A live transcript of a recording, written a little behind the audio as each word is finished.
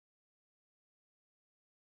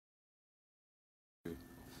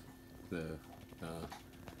the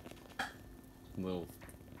little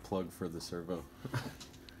plug for the servo.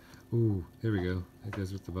 Ooh, there we go. That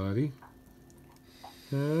goes with the body.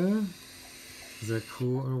 Is that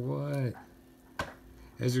cool or what?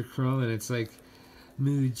 As you're crawling, it's like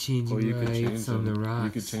mood changing lights on the rocks.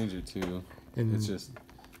 You could change it too. And it's just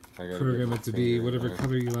I gotta program it to be whatever there.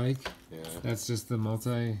 color you like. Yeah. That's just the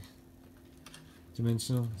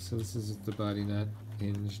multi-dimensional. So this is the body, not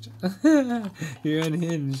hinged. You're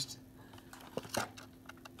unhinged.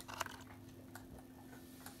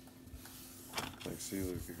 Like, see,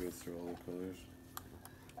 look, it goes through all the colors.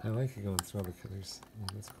 I like it going through all the colors. Yeah,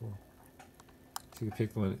 that's cool. So you can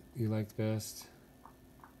pick the one you liked best.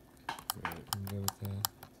 Right. And go with that.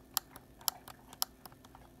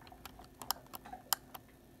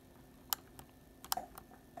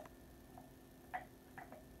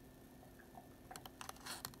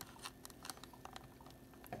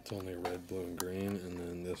 It's only red, blue, and green, and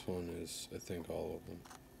then this one is, I think, all of them.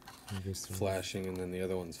 Flashing, and then the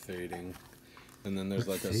other one's fading. And then there's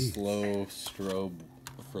like a slow strobe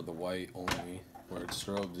for the white only, where it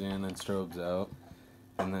strobes in and strobes out.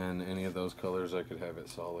 And then any of those colors, I could have it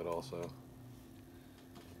solid also.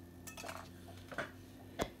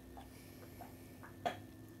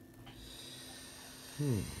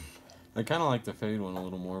 I kind of like the fade one a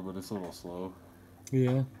little more, but it's a little slow.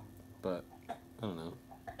 Yeah. But, I don't know.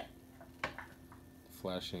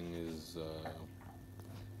 Flashing is,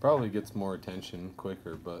 probably gets more attention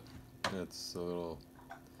quicker, but it's a little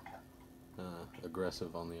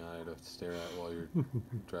aggressive on the eye to stare at while you're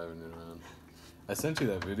driving it around. I sent you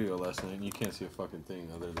that video last night, and you can't see a fucking thing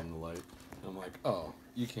other than the light. I'm like, oh,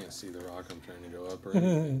 you can't see the rock I'm trying to go up or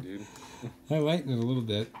anything, dude. I lighten it a little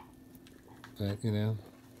bit, but you know.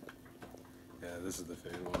 Yeah, this is the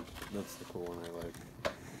fade one. That's the cool one I like,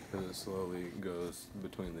 because it slowly goes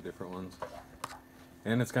between the different ones.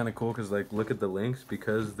 And it's kind of cool because, like, look at the links,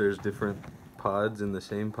 because there's different pods in the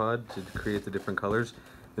same pod to create the different colors.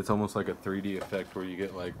 It's almost like a 3D effect where you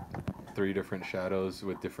get like 3 different shadows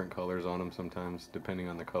with different colors on them sometimes, depending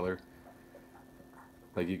on the color.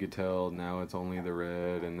 Like, you could tell now it's only the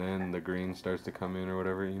red, and then the green starts to come in or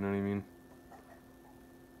whatever, you know what I mean?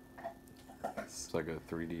 It's like a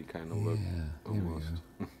 3D kind of look, almost.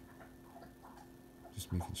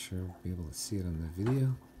 Just making sure we'll be able to see it on the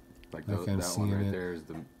video. Like that one right there is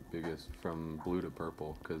the biggest, from blue to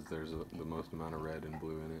purple, because there's the most amount of red and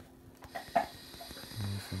blue in it.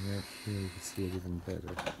 From right here you can see it even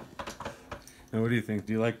better. And what do you think?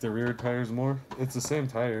 Do you like the rear tires more? It's the same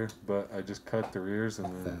tire, but I just cut the rears,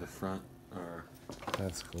 and then the front are...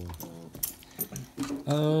 That's cool.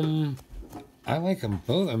 I like them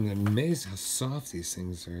both. I'm amazed how soft these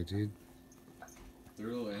things are, dude. They're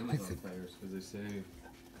little Amazon tires, because they say...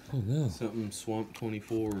 Oh no. Something Swamp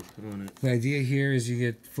 24 on it. The idea here is you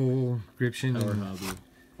get full gription. Power hobby.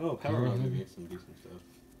 Oh, power hobby makes some decent stuff.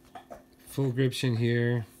 Full gription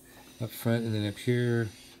here, up front, and then up here.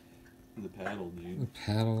 The paddle, dude. The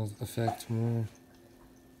paddle effect more.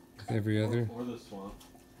 Every other. Or the swamp.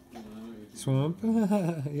 Swamp?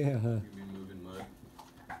 Yeah. You'd be moving mud.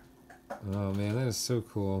 Oh man, that is so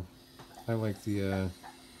cool. I like the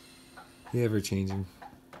ever-changing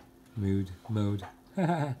mode.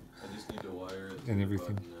 I just need to wire it to and the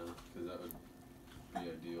everything. button now, because that would be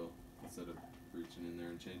ideal, instead of reaching in there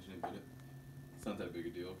and changing it, but it's not that big a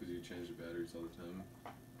deal, because you change the batteries all the time.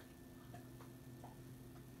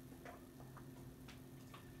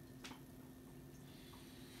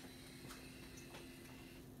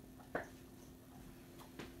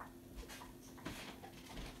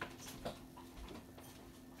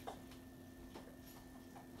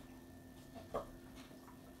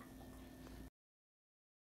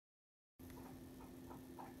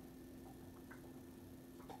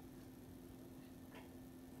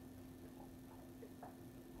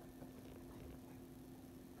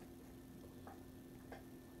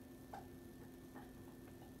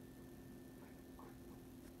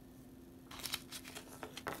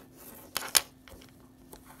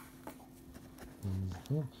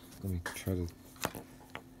 Let me try to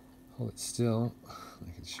hold it still.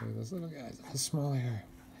 I can show you those little guys. How small they are.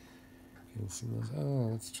 You can see those. Oh,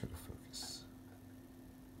 let's try to focus.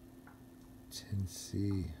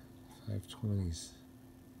 10C, 520s.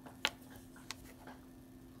 That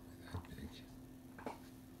big.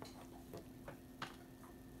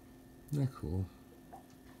 Not cool.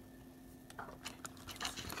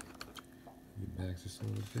 Maybe back just a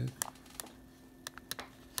little bit.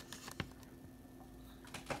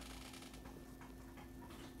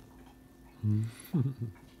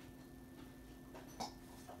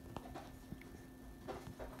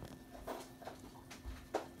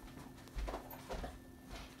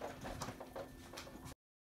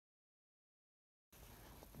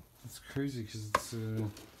 It's crazy because it's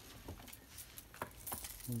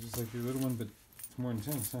just like your little one, but it's more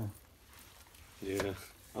intense, huh? Yeah.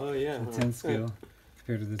 Oh yeah. The 10 scale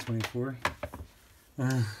compared to the 24.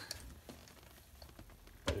 Even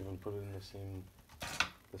put it in the same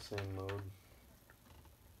mode.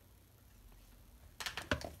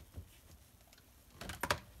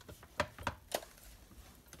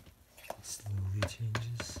 Slowly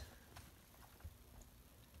changes.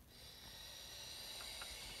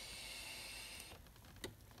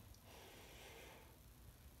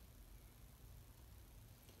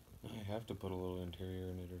 I have to put a little interior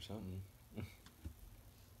in it or something. Yeah.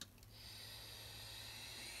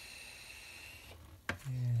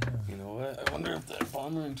 You know what? I wonder if that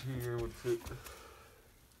bomber interior would fit.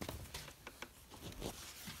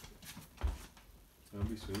 That'd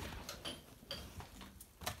be sweet.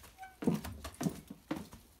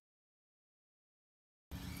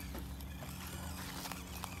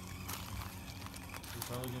 It's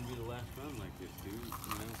probably gonna be the last run like this, dude.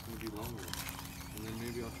 And then it's gonna be longer. And then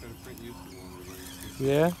maybe I'll try to print you some longer ones.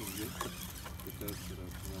 Yeah? Get those set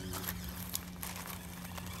up longer.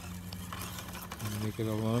 Make it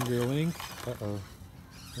a longer length. Uh-oh.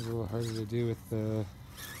 It's a little harder to do with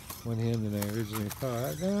one hand than I originally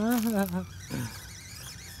thought.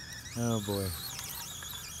 Oh boy.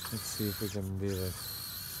 Let's see if we can do this.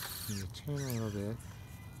 Can you turn a little bit?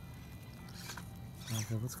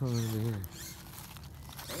 Okay, what's going on over here?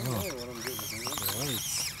 I don't know what I'm doing. The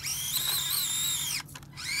lights.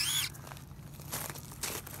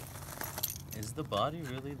 Is the body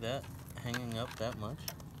really that hanging up that much?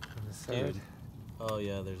 On the side? Dude. Oh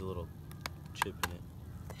yeah, there's a little chip in it.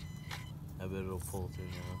 I bet it'll pull through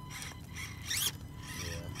now.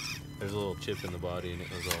 Yeah. There's a little chip in the body and it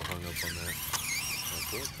was all hung up on there.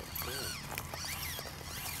 Like, what the fuck?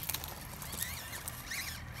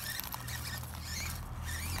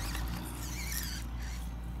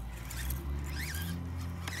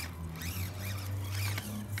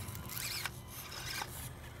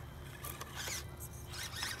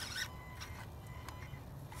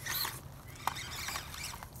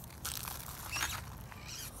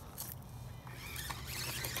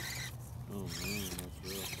 Oh man, that's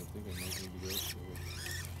rough. I think I might need to go to it.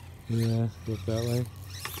 Yeah, look that way.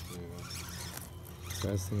 Yeah. So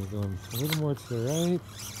I was thinking of going a little more to the right.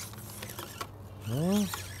 No?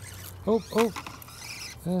 Oh, oh!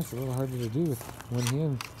 That's a little harder to do with one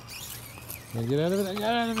hand. Can I get out of it? I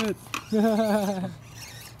got out of it!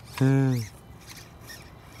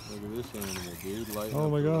 Look at this animal, dude. Lighting Oh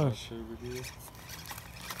up my the gosh. lightsaber gear.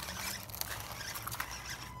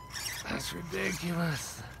 That's ridiculous.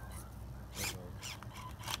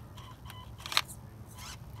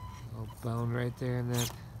 Little bone right there in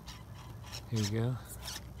that. Here you go.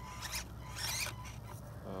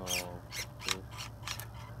 Oh, shit.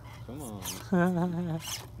 Come on.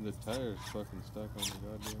 The tire's fucking stuck on the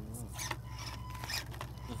goddamn rock.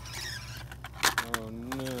 Oh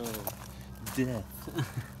no. Death.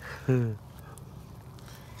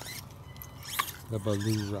 The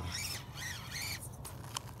Baloo rock.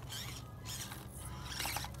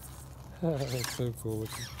 That's so cool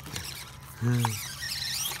looking.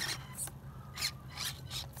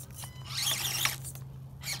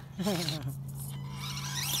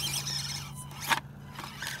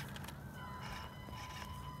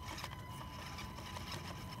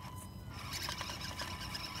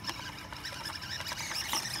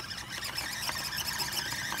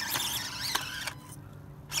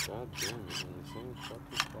 God damn it, man. The same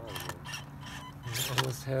fucking spot again. It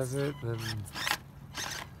almost has it, then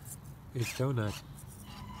it's donut.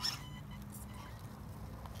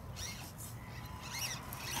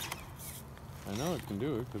 I know it can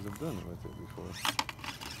do it because I've done it with it before.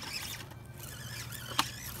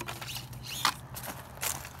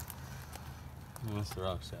 Unless the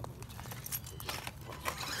rock's that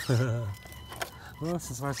moved. Well,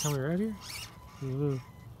 since last time we were out here. Oh, dude.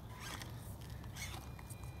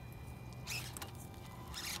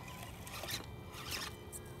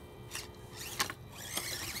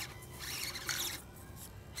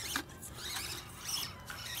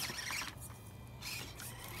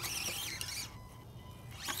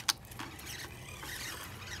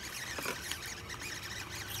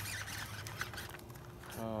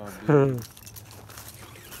 I'm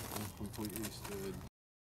completely stood.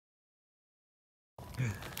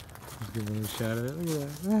 Let's give another shot of it.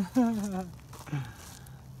 Look at that.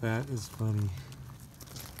 That is funny.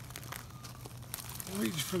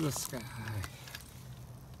 Reach for the sky.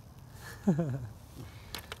 How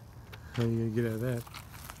are you gonna get out of that?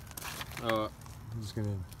 Oh, I'm just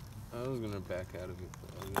gonna I was gonna back out of it,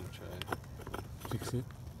 but I was gonna try. fix it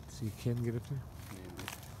so you can get up there. Maybe.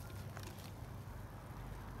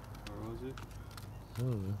 was it? I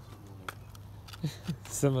don't know.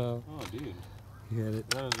 Somehow. Oh, dude. You had it.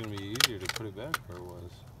 I thought it was going to be easier to put it back where it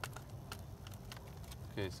was.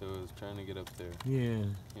 Okay, so it was trying to get up there. Yeah.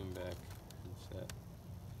 Came back and set.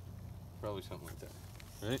 Probably something like that.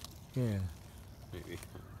 Right? Yeah. Maybe.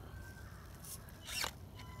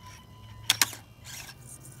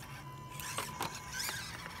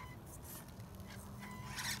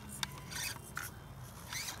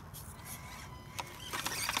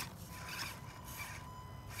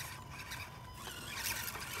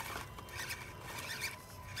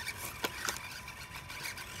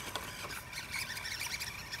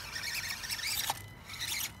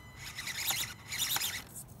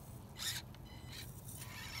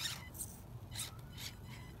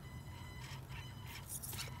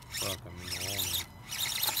 Fuck, I'm in the wall now.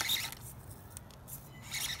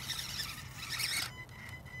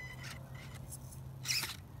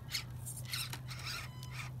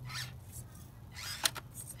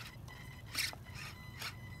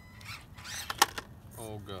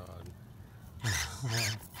 Oh God.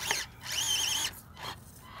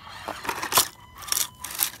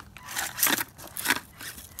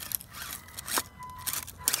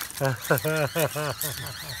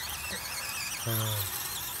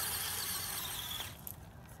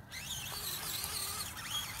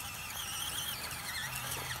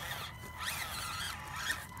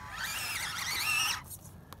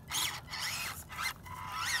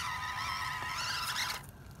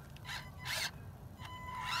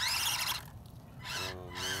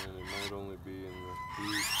 Be in the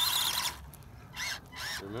heat.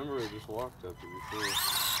 Remember, I just walked up it before.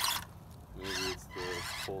 Maybe it's the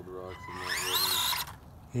cold rocks and not wetness.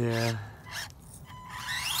 Yeah.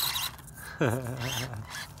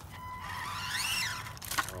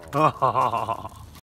 Oh.